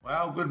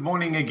Well, good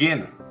morning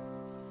again.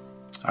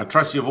 I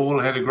trust you've all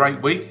had a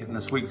great week and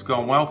this week's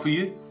gone well for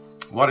you.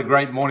 What a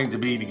great morning to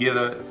be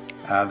together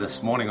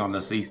this morning on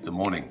this Easter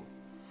morning.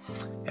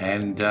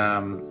 And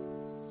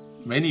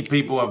many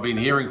people I've been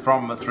hearing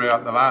from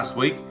throughout the last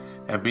week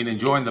have been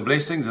enjoying the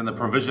blessings and the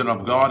provision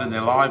of God in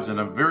their lives in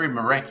a very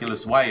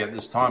miraculous way at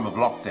this time of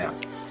lockdown.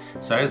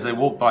 So as they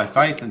walk by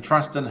faith and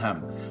trust in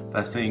Him,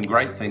 they're seeing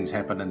great things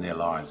happen in their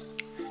lives.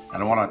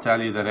 And I want to tell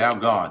you that our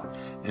God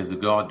is a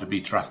God to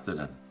be trusted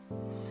in.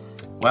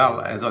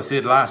 Well, as I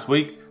said last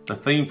week, the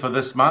theme for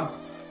this month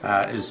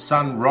is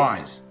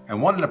sunrise.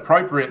 And what an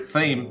appropriate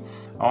theme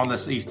on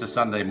this Easter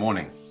Sunday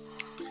morning.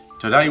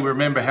 Today we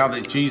remember how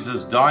that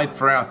Jesus died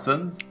for our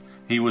sins,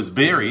 He was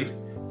buried,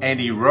 and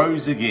He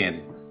rose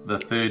again the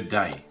third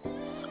day.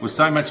 With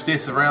so much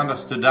death around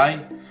us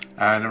today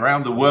and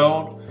around the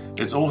world,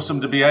 it's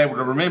awesome to be able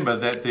to remember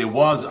that there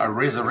was a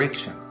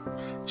resurrection.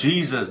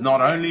 Jesus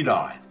not only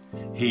died,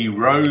 He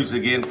rose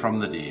again from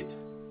the dead.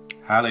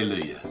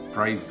 Hallelujah.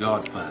 Praise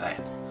God for that.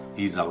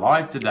 He's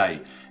alive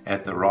today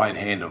at the right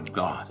hand of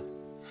God.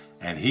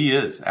 And He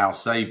is our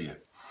Savior.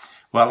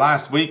 Well,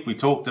 last week we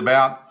talked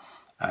about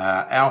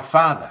our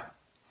Father.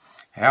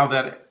 How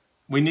that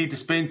we need to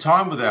spend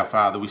time with our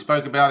Father. We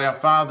spoke about our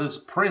Father's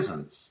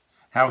presence.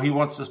 How He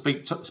wants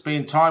to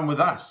spend time with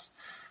us.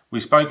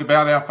 We spoke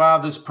about our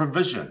Father's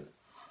provision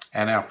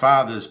and our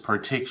Father's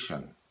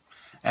protection.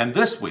 And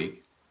this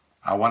week,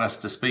 I want us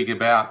to speak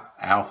about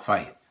our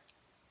faith.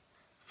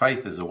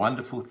 Faith is a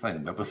wonderful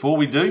thing. But before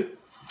we do,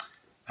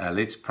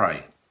 let's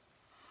pray.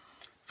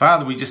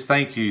 Father, we just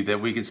thank You that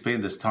we can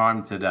spend this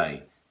time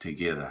today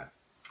together,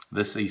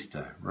 this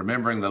Easter,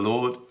 remembering the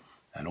Lord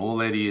and all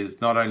that He has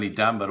not only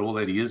done, but all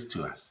that He is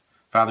to us.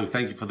 Father, we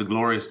thank You for the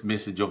glorious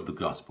message of the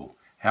gospel,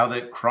 how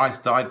that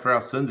Christ died for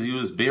our sins, He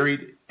was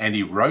buried, and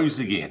He rose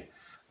again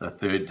the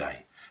third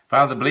day.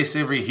 Father, bless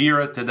every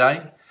hearer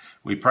today.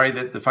 We pray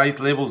that the faith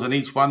levels in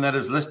each one that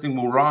is listening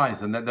will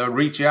rise and that they'll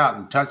reach out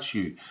and touch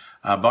You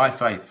by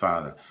faith,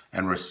 Father,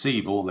 and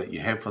receive all that You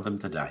have for them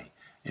today.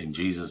 In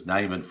Jesus'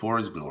 name and for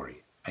His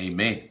glory.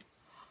 Amen.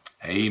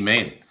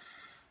 Amen.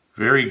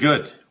 Very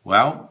good.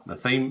 Well, the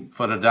theme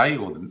for today,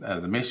 or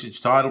the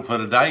message title for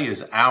today,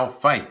 is Our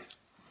Faith.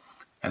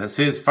 And it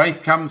says,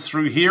 faith comes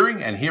through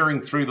hearing, and hearing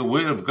through the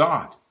Word of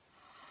God.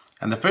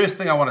 And the first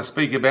thing I want to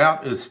speak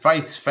about is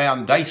faith's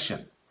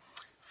foundation.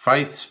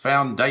 Faith's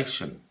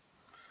foundation.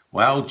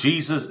 Well,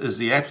 Jesus is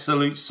the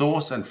absolute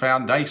source and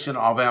foundation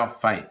of our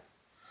faith.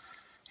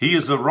 He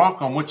is the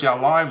rock on which our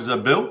lives are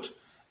built,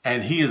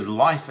 and He is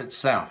life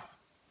itself.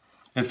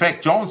 In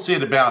fact, John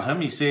said about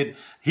Him, he said,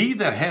 he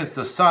that has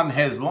the Son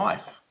has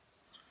life.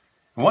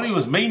 And what he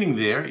was meaning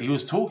there, he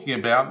was talking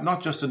about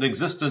not just an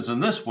existence in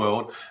this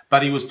world,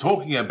 but he was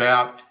talking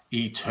about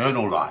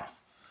eternal life,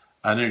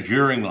 an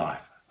enduring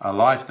life, a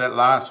life that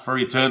lasts for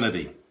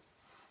eternity.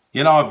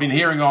 You know, I've been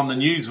hearing on the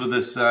news with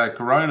this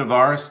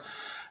coronavirus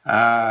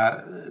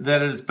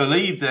that it is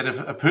believed that if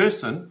a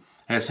person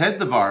has had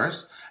the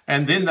virus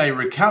and then they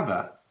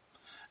recover,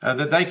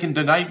 that they can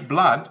donate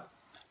blood,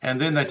 and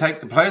then they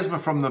take the plasma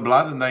from the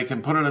blood and they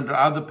can put it into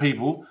other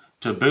people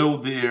to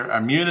build their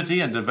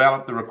immunity and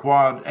develop the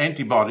required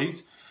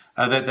antibodies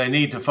that they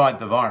need to fight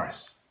the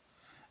virus.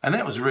 And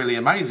that was really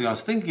amazing. I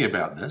was thinking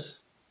about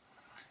this,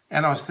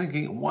 and I was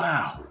thinking,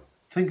 wow,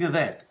 think of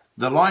that.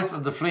 The life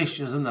of the flesh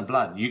is in the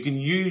blood. You can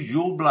use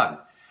your blood,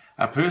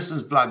 a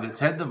person's blood that's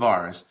had the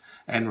virus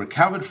and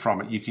recovered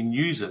from it, you can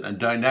use it and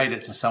donate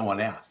it to someone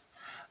else.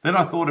 Then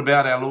I thought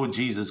about our Lord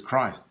Jesus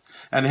Christ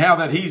and how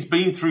that He's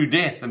been through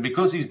death, and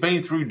because He's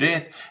been through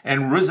death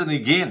and risen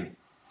again,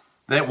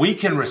 that we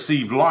can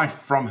receive life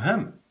from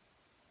Him.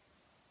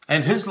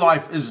 And His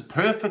life is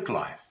perfect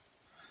life.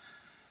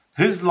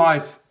 His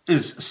life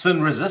is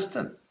sin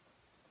resistant.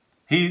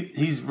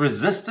 He's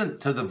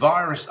resistant to the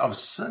virus of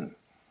sin.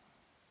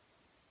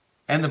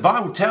 And the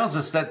Bible tells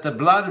us that the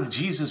blood of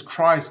Jesus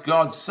Christ,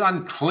 God's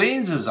Son,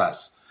 cleanses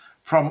us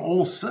from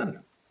all sin.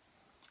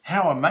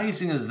 How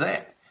amazing is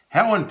that?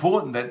 How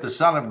important that the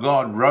Son of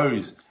God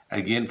rose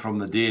again from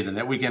the dead, and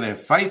that we can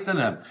have faith in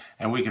Him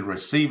and we can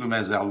receive Him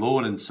as our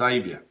Lord and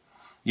Savior.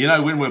 You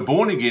know, when we're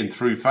born again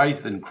through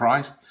faith in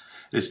Christ,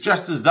 it's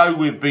just as though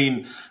we've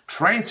been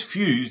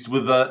transfused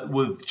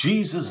with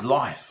Jesus'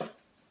 life.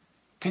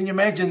 Can you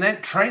imagine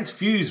that?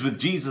 Transfused with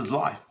Jesus'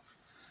 life.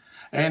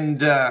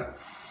 And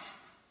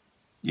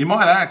you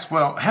might ask,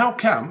 well, how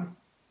come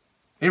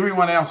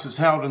everyone else is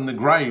held in the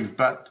grave,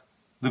 but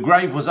the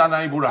grave was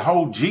unable to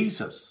hold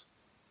Jesus?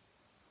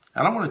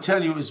 And I want to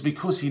tell you, it's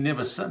because He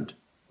never sinned.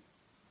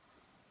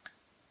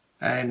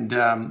 And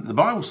the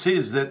Bible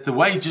says that the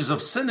wages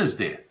of sin is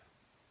death.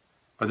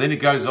 But then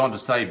it goes on to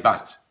say,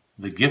 but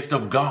the gift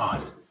of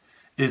God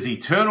is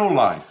eternal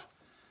life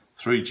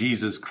through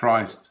Jesus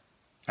Christ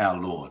our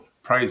Lord.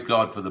 Praise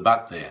God for the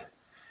but there.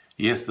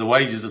 Yes, the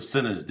wages of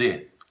sin is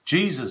death.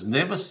 Jesus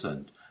never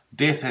sinned.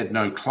 Death had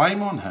no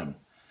claim on Him.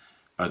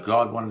 But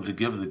God wanted to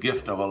give the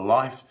gift of a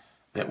life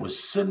that was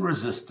sin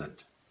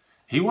resistant.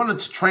 He wanted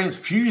to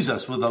transfuse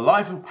us with the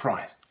life of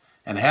Christ.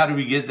 And how do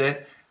we get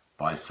that?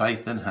 By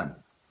faith in Him.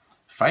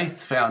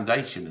 Faith's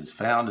foundation is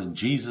found in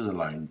Jesus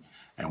alone,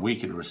 and we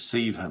can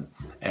receive him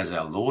as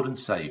our Lord and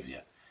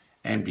Saviour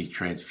and be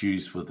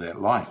transfused with that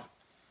life.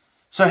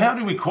 So how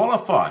do we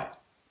qualify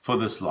for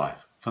this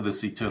life, for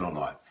this eternal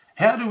life?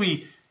 How do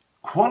we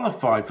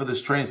qualify for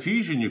this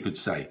transfusion, you could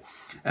say?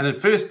 And in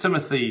 1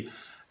 Timothy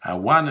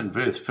 1 and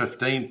verse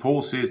 15,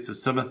 Paul says to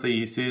Timothy,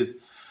 he says,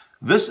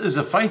 "This is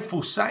a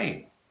faithful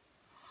saying,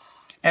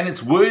 and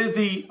it's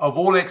worthy of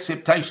all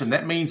acceptation."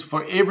 That means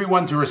for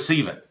everyone to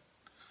receive it.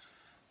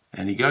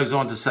 And he goes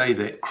on to say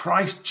that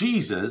Christ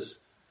Jesus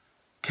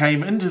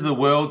came into the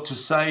world to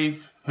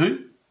save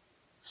who?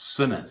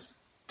 Sinners.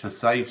 To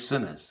save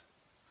sinners.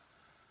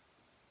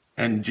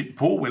 And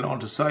Paul went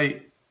on to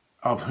say,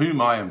 "Of whom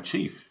I am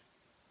chief."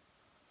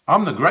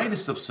 I'm the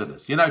greatest of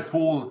sinners. You know,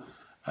 Paul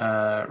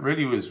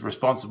really was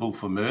responsible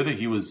for murder.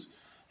 He was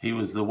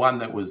the one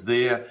that was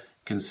there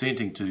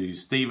consenting to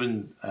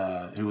Stephen,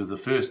 who was the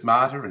first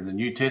martyr in the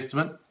New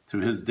Testament, to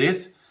his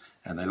death.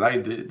 And they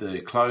laid the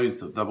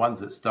clothes of the ones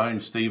that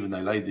stoned Stephen,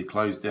 they laid their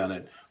clothes down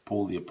at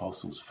Paul the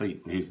Apostle's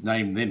feet. His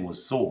name then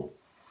was Saul.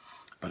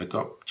 But it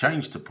got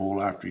changed to Paul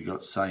after he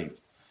got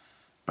saved.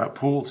 But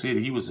Paul said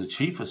he was the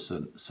chief of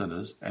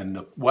sinners, and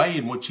the way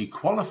in which he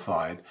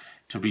qualified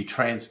to be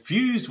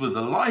transfused with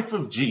the life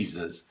of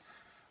Jesus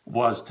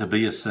was to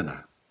be a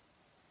sinner.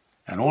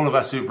 And all of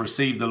us who've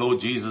received the Lord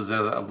Jesus as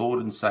our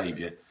Lord and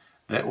Saviour,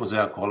 that was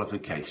our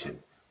qualification.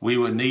 We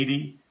were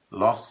needy,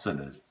 lost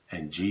sinners,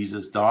 and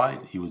Jesus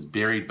died, he was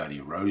buried, but he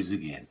rose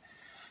again.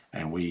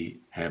 And we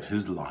have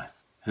his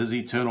life, his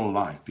eternal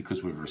life,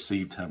 because we've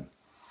received him.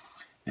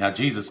 Now,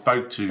 Jesus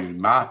spoke to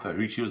Martha,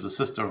 who she was the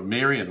sister of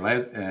Mary, and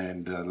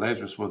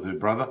Lazarus was her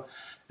brother,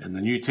 in the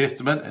New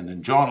Testament. And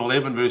in John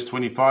 11, verse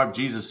 25,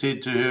 Jesus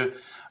said to her,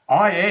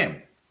 "I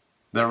am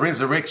the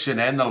resurrection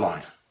and the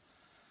life.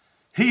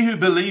 He who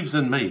believes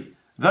in me,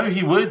 though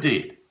he were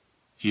dead,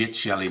 yet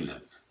shall he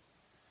live."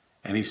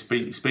 And he's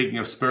speaking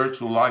of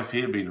spiritual life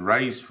here, being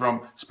raised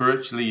from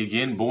spiritually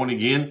again, born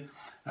again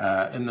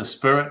in the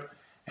Spirit.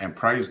 And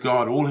praise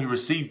God, all who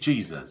receive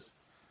Jesus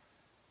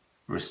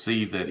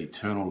receive that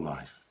eternal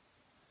life.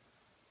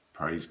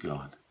 Praise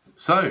God.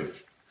 So,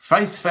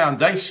 faith's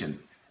foundation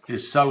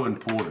is so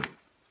important.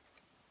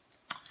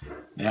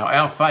 Now,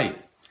 our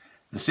faith,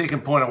 the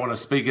second point I want to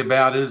speak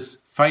about is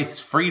faith's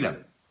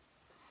freedom.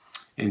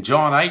 In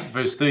John 8,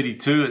 verse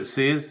 32, it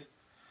says,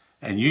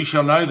 "And you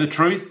shall know the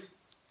truth,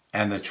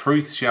 and the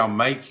truth shall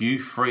make you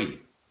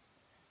free."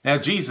 Now,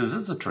 Jesus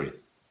is the truth.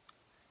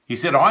 He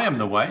said, "I am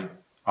the way,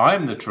 I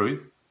am the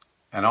truth,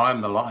 and I am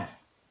the life."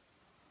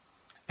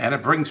 And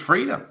it brings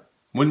freedom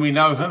when we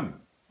know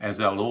him as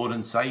our Lord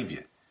and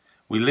Saviour.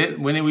 When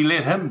we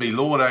let him be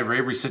Lord over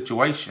every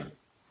situation.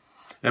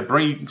 It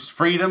brings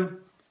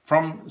freedom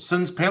from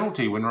sin's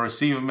penalty when we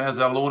receive him as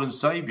our Lord and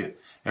Saviour.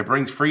 It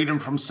brings freedom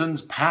from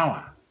sin's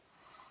power.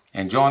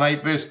 And John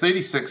 8, verse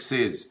 36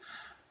 says,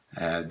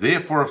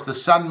 "Therefore, if the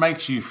Son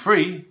makes you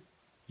free,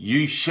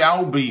 you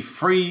shall be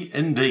free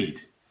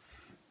indeed."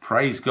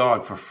 Praise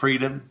God for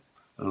freedom,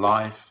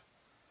 life,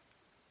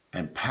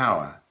 and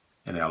power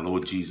in our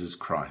Lord Jesus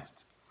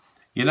Christ.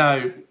 You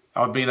know,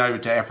 I've been over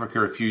to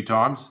Africa a few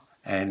times,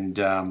 and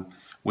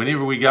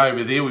whenever we go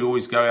over there, we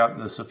always go out in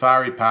the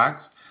safari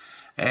parks.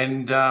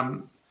 And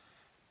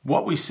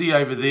what we see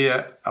over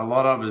there, a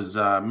lot of is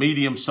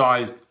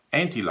medium-sized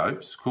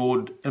antelopes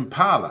called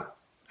impala,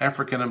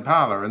 African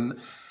impala.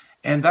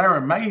 And they're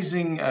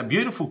amazing,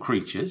 beautiful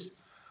creatures,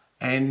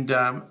 and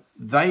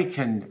they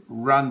can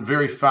run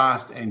very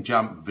fast and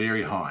jump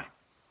very high.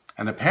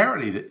 And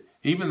apparently,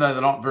 even though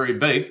they're not very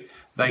big,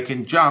 they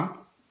can jump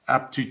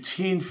up to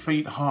 10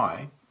 feet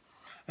high.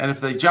 And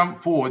if they jump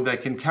forward, they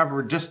can cover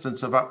a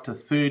distance of up to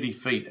 30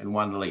 feet in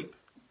one leap,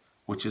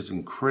 which is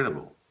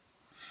incredible.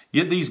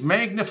 Yet these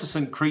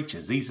magnificent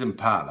creatures, these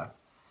impala,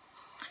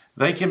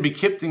 they can be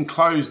kept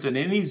enclosed in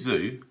any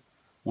zoo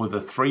with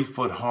a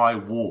 3-foot high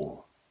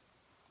wall.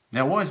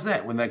 Now, why is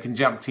that when they can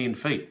jump 10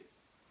 feet?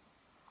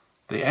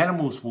 The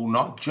animals will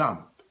not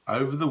jump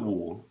over the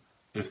wall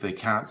if they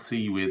can't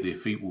see where their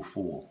feet will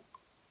fall.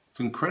 It's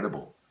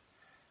incredible.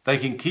 They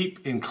can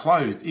keep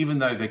enclosed even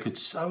though they could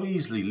so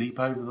easily leap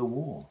over the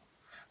wall.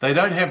 They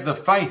don't have the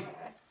faith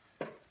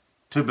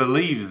to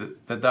believe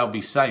that they'll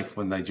be safe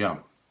when they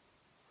jump.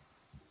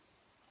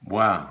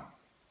 Wow.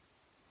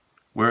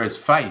 Whereas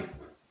faith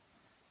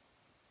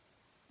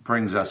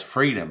brings us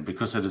freedom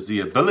because it is the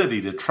ability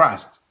to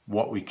trust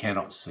what we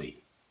cannot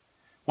see.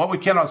 What we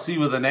cannot see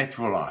with the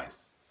natural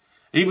eyes.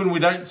 Even when we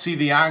don't see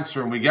the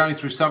answer and we're going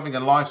through something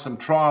in life, some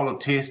trial or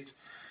test,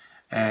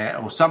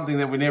 or something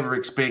that we never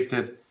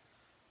expected,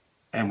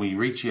 and we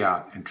reach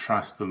out and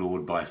trust the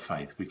Lord by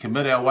faith. We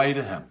commit our way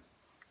to him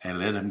and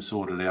let him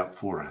sort it out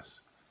for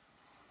us.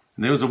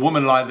 And there was a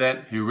woman like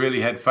that who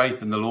really had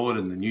faith in the Lord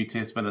in the New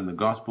Testament and the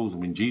Gospels.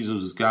 And when Jesus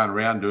was going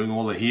around doing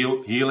all the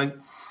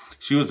healing,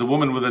 she was a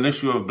woman with an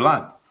issue of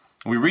blood.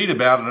 We read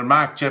about it in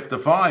Mark chapter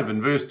 5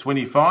 and verse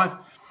 25.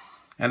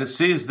 And it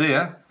says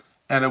there,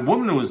 "And a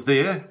woman was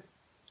there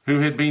who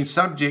had been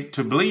subject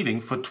to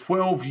bleeding for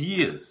 12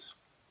 years.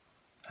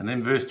 And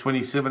then verse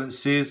 27 it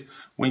says,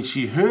 when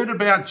she heard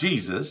about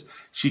Jesus,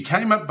 she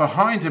came up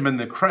behind him in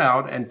the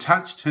crowd and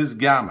touched his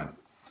garment,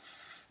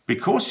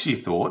 because she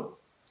thought,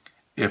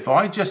 if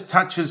I just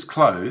touch his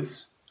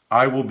clothes,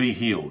 I will be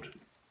healed.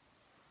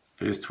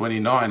 Verse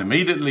 29,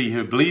 immediately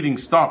her bleeding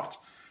stopped,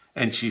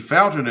 and she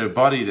felt in her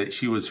body that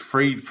she was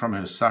freed from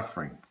her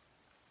suffering.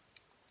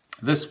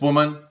 This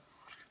woman,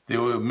 there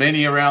were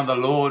many around the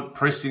Lord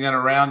pressing in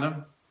around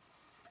him.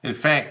 In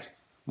fact,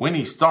 when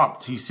he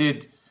stopped, he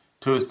said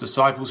to his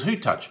disciples, who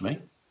touched me?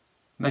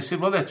 And they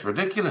said, well, that's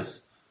ridiculous.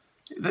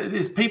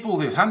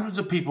 There's hundreds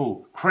of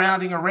people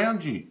crowding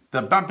around you.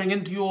 They're bumping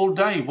into you all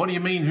day. What do you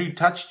mean, who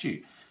touched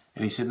you?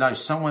 And he said, no,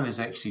 someone has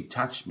actually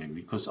touched me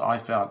because I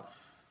felt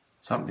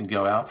something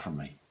go out from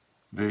me,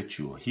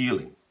 virtue or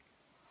healing.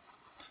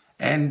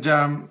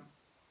 And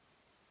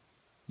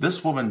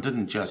this woman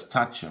didn't just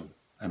touch him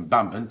and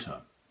bump into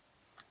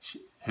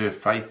him. Her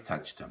faith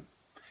touched him.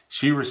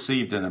 She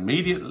received an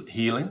immediate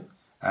healing,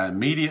 an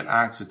immediate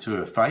answer to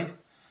her faith,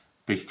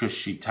 because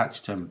she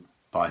touched him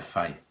by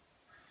faith.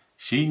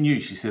 She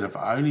knew, she said, if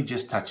I only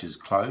just touch his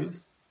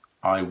clothes,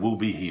 I will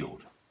be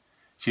healed.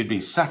 She had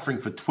been suffering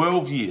for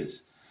 12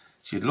 years.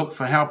 She had looked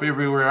for help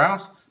everywhere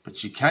else, but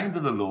she came to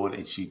the Lord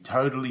and she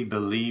totally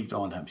believed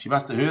on him. She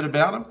must have heard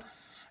about him,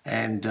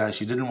 and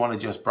she didn't want to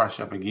just brush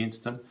up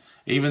against him.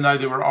 Even though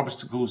there were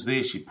obstacles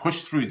there, she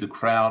pushed through the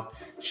crowd.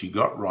 She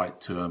got right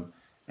to him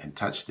and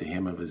touched the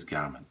hem of his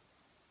garment.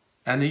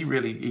 And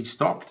he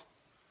stopped.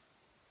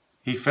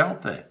 He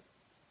felt that.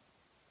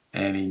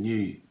 And he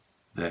knew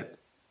that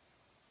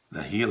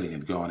the healing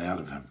had gone out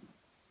of him.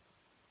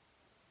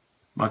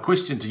 My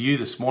question to you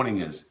this morning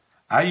is,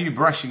 are you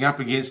brushing up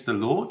against the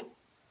Lord?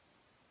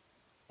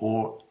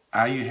 Or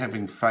are you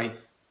having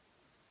faith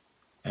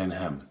in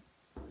him?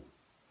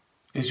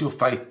 Is your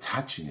faith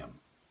touching him?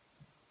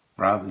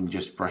 Rather than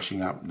just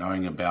brushing up,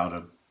 knowing about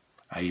him,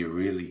 are you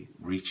really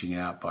reaching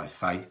out by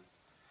faith?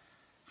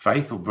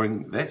 Faith will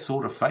bring, that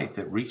sort of faith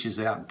that reaches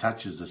out and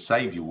touches the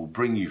Savior will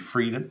bring you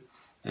freedom.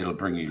 It'll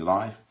bring you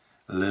life,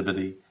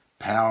 liberty,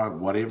 power,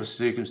 whatever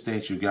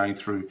circumstance you're going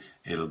through.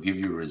 It'll give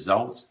you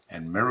results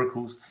and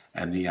miracles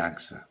and the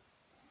answer.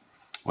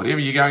 Whatever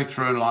you're going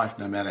through in life,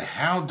 no matter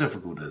how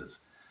difficult it is,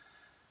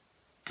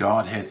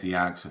 God has the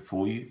answer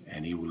for you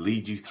and he will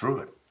lead you through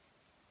it.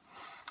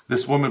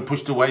 This woman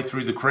pushed her way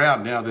through the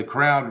crowd. Now the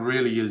crowd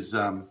really is,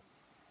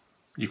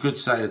 you could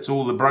say it's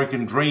all the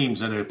broken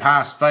dreams and her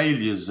past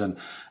failures and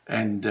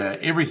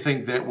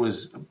everything that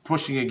was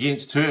pushing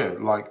against her,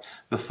 like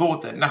the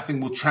thought that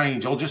nothing will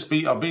change.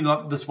 I've been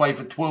like this way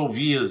for 12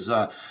 years.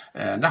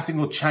 Nothing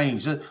will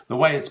change. The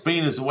way it's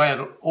been is the way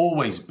it'll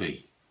always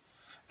be.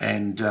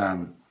 And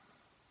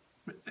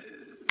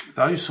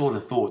those sort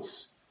of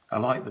thoughts are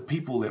like the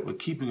people that were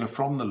keeping her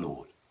from the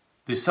Lord.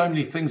 There's so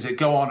many things that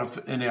go on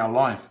in our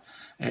life,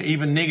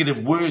 even negative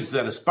words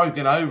that are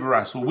spoken over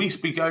us or we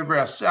speak over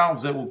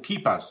ourselves that will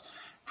keep us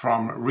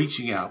from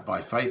reaching out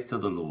by faith to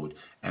the Lord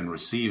and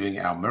receiving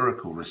our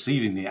miracle,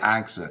 receiving the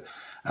answer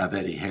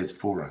that he has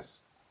for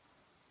us.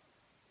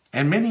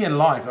 And many in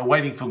life are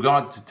waiting for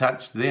God to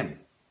touch them.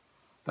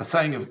 They're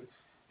saying,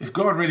 if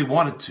God really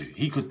wanted to,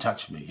 he could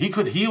touch me. He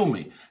could heal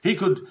me. He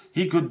could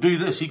do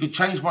this. He could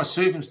change my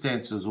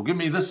circumstances or give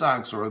me this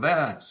answer or that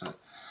answer.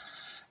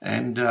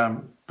 And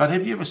but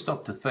have you ever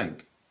stopped to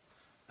think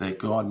that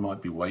God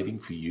might be waiting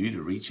for you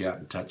to reach out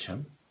and touch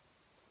him?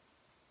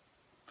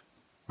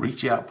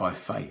 Reach out by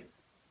faith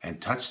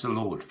and touch the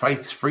Lord.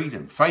 Faith's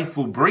freedom. Faith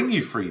will bring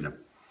you freedom.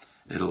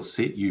 It'll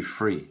set you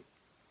free.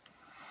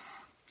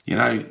 You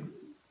know,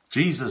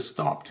 Jesus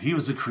stopped. He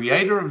was the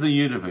creator of the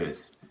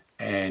universe.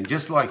 And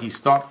just like he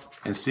stopped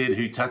and said,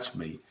 who touched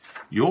me?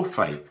 Your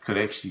faith could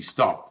actually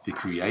stop the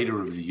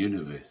creator of the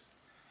universe.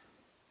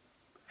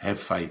 Have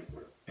faith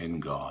in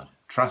God.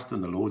 Trust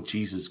in the Lord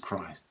Jesus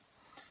Christ.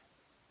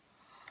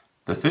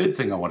 The third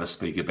thing I want to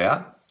speak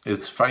about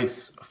is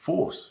faith's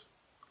force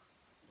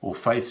or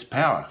faith's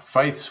power.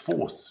 Faith's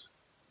force.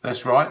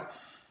 That's right.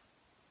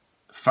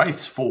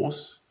 Faith's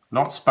force,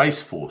 not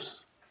Space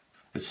Force.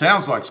 It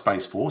sounds like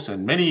Space Force,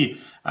 and many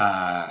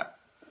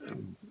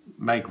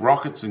make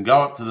rockets and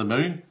go up to the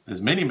moon.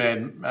 There's many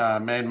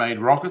man-made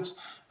rockets.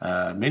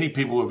 Many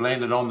people have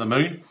landed on the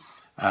moon.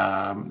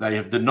 They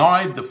have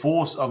denied the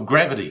force of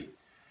gravity.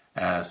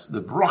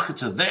 The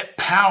rockets are that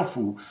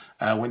powerful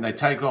when they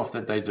take off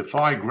that they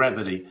defy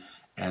gravity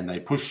and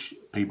they push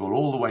people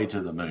all the way to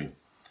the moon.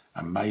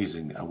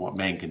 Amazing what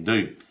man can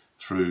do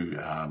through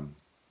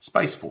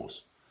Space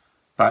Force.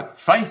 But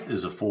faith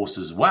is a force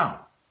as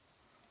well.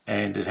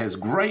 And it has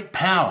great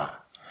power.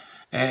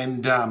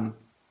 And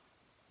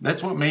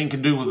that's what man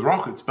can do with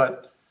rockets.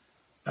 But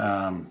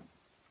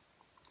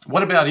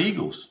what about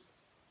eagles?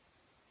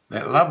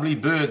 That lovely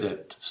bird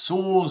that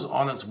soars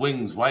on its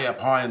wings way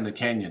up high in the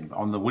canyon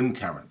on the wind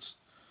currents.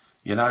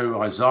 You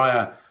know,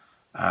 Isaiah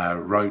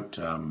wrote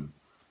in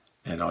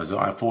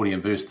Isaiah 40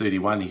 and verse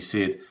 31, he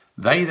said,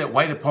 they that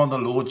wait upon the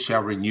Lord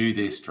shall renew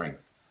their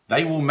strength.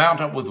 They will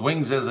mount up with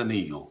wings as an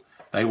eagle.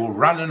 They will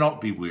run and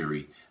not be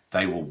weary.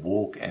 They will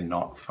walk and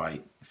not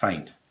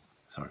faint.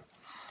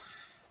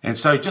 And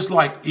so just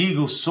like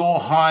eagles soar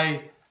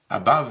high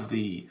above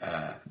the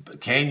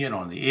canyon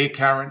on the air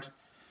current,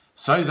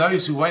 so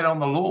those who wait on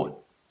the Lord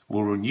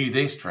will renew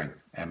their strength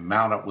and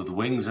mount up with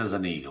wings as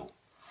an eagle.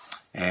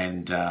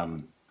 And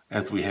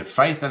if we have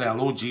faith in our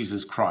Lord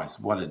Jesus Christ,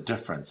 what a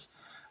difference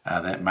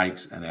that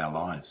makes in our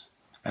lives.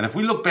 And if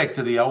we look back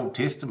to the Old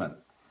Testament,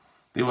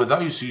 there were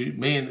those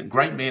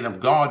great men of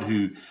God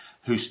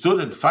who stood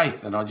in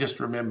faith. And I just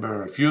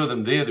remember a few of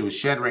them there. There was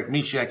Shadrach,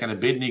 Meshach, and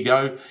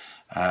Abednego.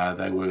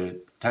 They were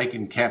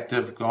taken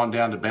captive, gone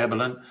down to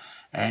Babylon.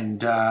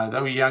 And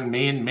they were young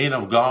men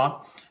of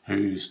God,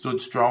 who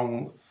stood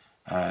strong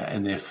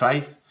in their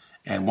faith.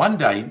 And one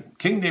day,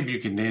 King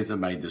Nebuchadnezzar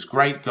made this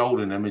great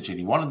golden image, and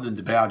he wanted them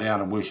to bow down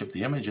and worship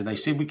the image. And they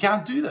said, we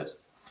can't do this.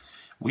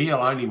 We'll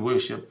only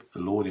worship the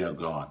Lord our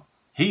God.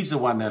 He's the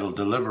one that'll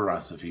deliver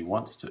us if he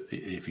wants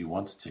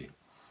to.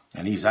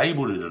 And he's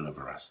able to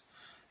deliver us.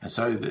 And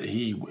so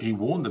he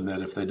warned them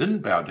that if they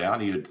didn't bow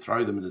down, he would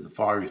throw them into the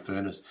fiery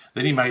furnace.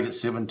 Then he made it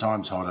 7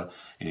 times hotter.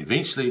 And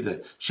eventually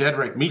the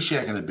Shadrach,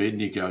 Meshach, and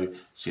Abednego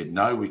said,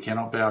 no, we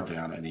cannot bow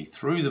down. And he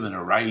threw them in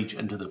a rage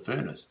into the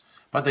furnace.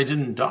 But they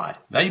didn't die.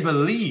 They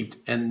believed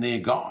in their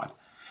God.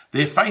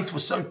 Their faith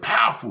was so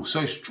powerful,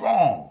 so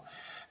strong.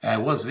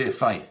 Was their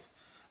faith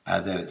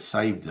that it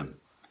saved them.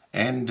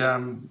 And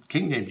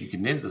King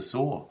Nebuchadnezzar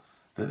saw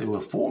that there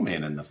were 4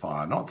 men in the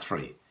fire, not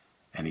 3.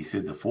 And he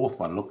said the 4th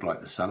one looked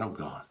like the Son of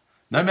God.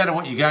 No matter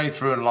what you're going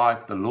through in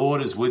life, the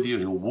Lord is with you.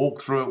 He'll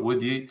walk through it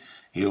with you.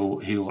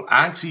 He'll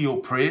answer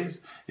your prayers.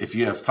 If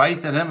you have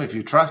faith in him, if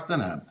you trust in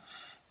him,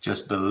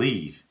 just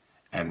believe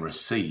and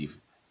receive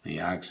the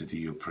answer to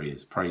your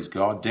prayers. Praise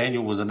God.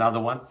 Daniel was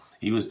another one.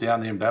 He was down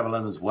there in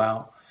Babylon as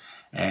well.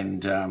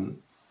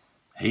 And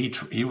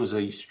he was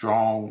a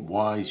strong,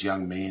 wise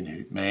young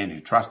man who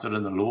trusted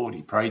in the Lord.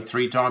 He prayed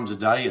 3 times a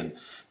day, and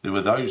there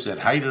were those that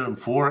hated him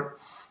for it.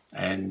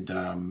 And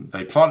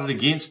they plotted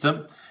against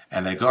him,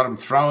 and they got him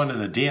thrown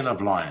in a den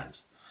of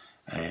lions.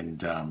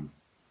 And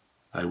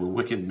they were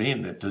wicked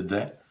men that did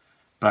that.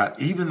 But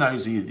even though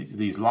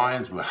these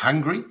lions were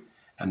hungry,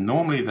 and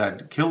normally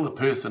they'd kill the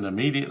person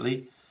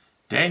immediately,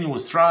 Daniel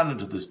was thrown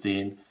into this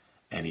den,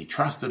 and he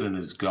trusted in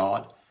his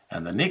God.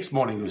 And the next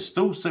morning he was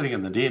still sitting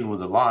in the den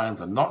with the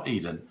lions and not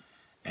eaten.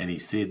 And he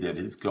said that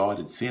his God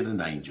had sent an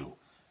angel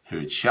who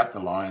had shut the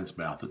lion's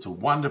mouth. It's a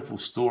wonderful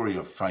story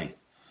of faith.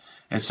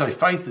 And so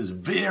faith is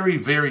very,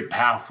 very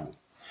powerful.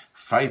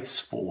 Faith's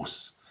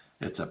force.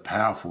 It's a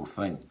powerful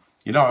thing.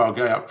 You know, I'll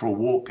go out for a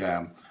walk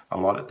a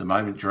lot at the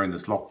moment during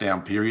this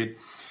lockdown period.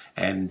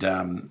 And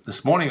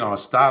this morning I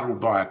was startled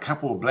by a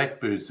couple of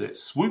blackbirds that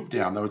swooped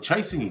down. They were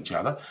chasing each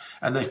other,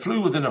 and they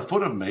flew within a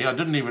foot of me. I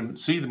didn't even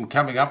see them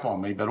coming up on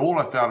me, but all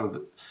I felt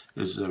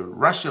was the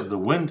rush of the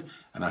wind,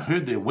 and I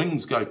heard their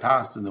wings go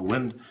past in the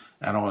wind,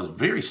 and I was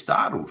very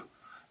startled.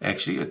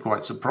 Actually,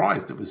 quite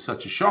surprised. It was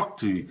such a shock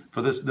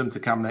for them to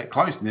come that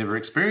close. Never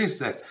experienced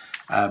that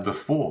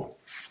before.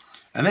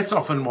 And that's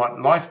often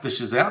what life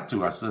dishes out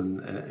to us in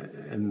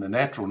the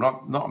natural.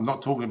 I'm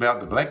not talking about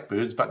the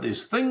blackbirds, but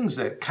there's things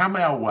that come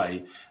our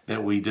way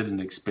that we didn't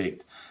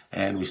expect.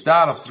 And we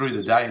start off through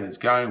the day and it's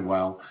going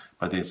well,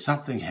 but then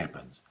something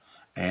happens.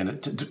 And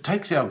it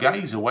takes our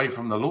gaze away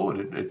from the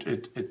Lord.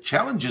 It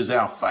challenges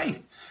our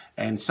faith.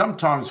 And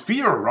sometimes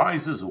fear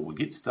arises, or we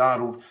get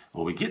startled,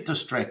 or we get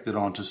distracted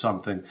onto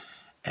something,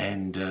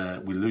 and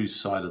we lose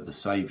sight of the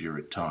Saviour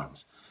at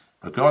times.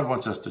 But God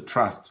wants us to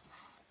trust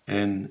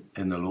in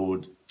the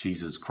Lord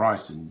Jesus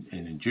Christ. And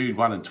in Jude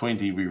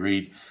 1:20 we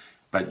read,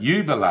 but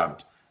you,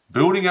 beloved,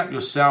 building up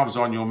yourselves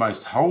on your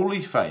most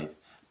holy faith,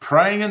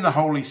 praying in the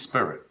Holy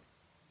Spirit.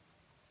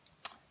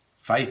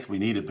 Faith, we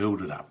need to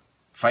build it up.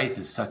 Faith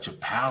is such a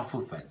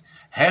powerful thing.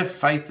 Have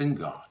faith in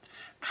God.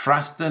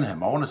 Trust in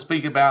him. I want to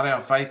speak about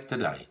our faith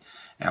today,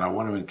 and I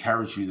want to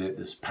encourage you that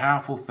this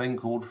powerful thing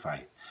called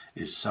faith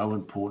is so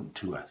important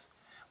to us.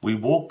 We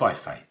walk by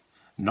faith,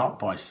 not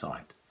by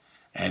sight.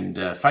 And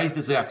faith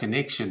is our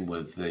connection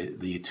with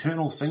the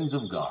eternal things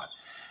of God.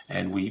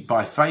 And we,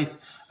 by faith,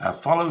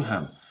 follow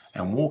him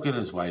and walk in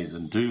his ways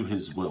and do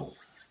his will.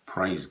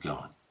 Praise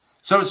God.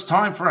 So it's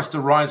time for us to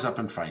rise up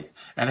in faith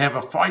and have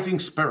a fighting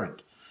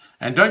spirit.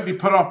 And don't be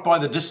put off by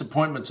the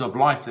disappointments of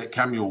life that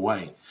come your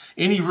way.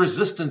 Any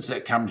resistance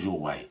that comes your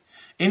way.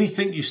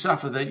 Anything you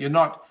suffer that you're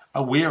not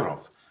aware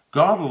of.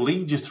 God will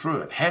lead you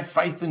through it. Have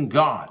faith in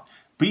God.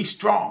 Be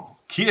strong.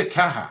 Kia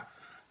kaha.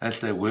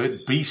 That's that word.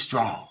 Be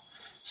strong.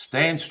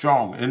 Stand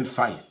strong in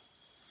faith.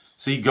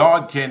 See,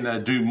 God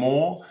can do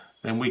more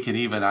than we can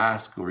even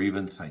ask or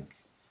even think.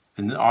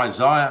 In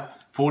Isaiah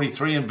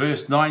 43 and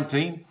verse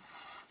 19,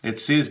 it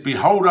says,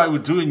 behold, I will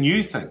do a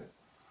new thing.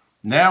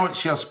 Now it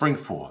shall spring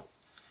forth.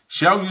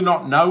 Shall you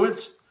not know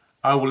it?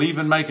 I will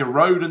even make a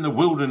road in the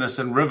wilderness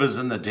and rivers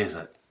in the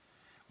desert.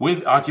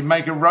 I can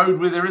make a road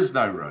where there is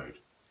no road.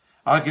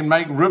 I can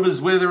make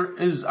rivers where there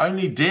is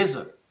only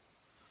desert.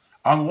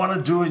 I want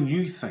to do a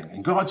new thing.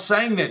 And God's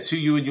saying that to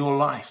you in your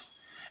life.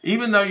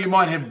 Even though you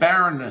might have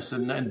barrenness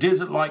and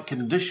desert-like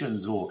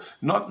conditions, or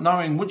not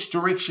knowing which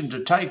direction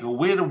to take or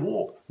where to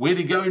walk, where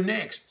to go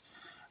next,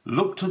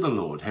 look to the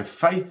Lord. Have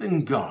faith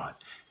in God.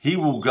 He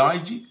will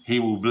guide you. He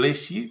will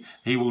bless you.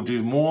 He will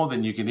do more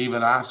than you can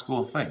even ask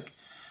or think.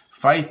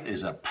 Faith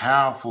is a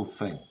powerful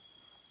thing.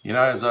 You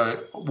know, as I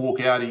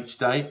walk out each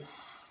day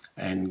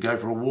and go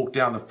for a walk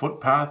down the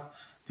footpath,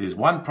 there's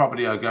one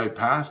property I go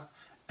past,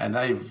 and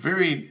they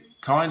very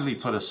kindly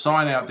put a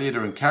sign out there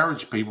to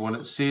encourage people, and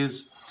it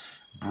says,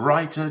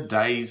 brighter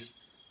days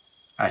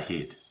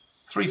ahead.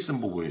 3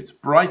 simple words,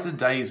 brighter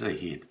days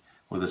ahead,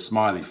 with a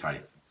smiley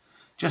face,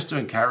 just to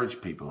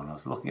encourage people. And I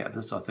was looking at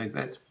this, I think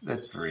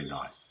that's very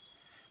nice.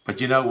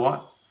 But you know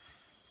what?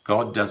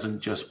 God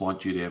doesn't just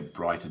want you to have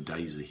brighter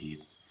days ahead.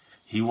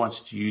 He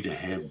wants you to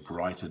have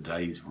brighter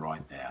days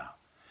right now.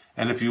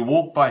 And if you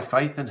walk by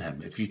faith in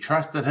him, if you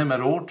trust in him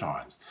at all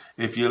times,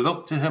 if you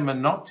look to him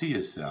and not to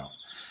yourself,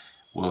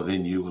 well,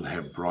 then you will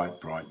have bright,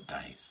 bright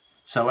days.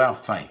 So our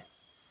faith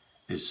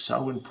is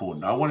so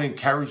important. I want to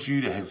encourage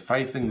you to have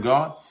faith in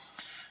God.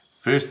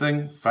 First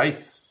thing,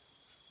 faith's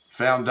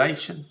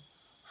foundation,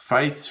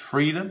 faith's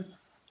freedom,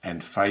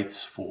 and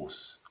faith's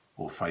force,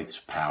 or faith's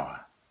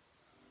power.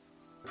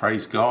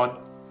 Praise God.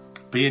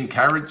 Be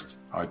encouraged.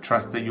 I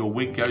trust that your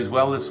week goes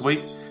well this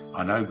week.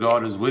 I know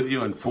God is with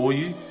you and for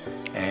you.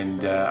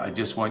 And I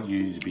just want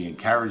you to be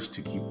encouraged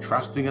to keep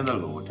trusting in the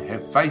Lord.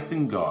 Have faith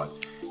in God.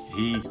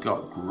 He's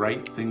got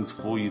great things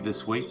for you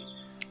this week.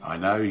 I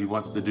know he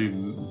wants to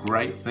do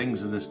great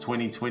things in this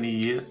 2020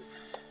 year.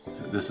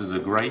 This is a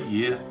great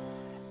year.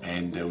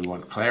 And we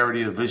want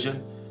clarity of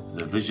vision,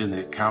 the vision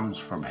that comes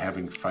from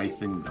having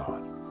faith in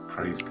God.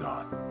 Praise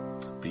God.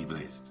 Be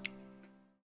blessed.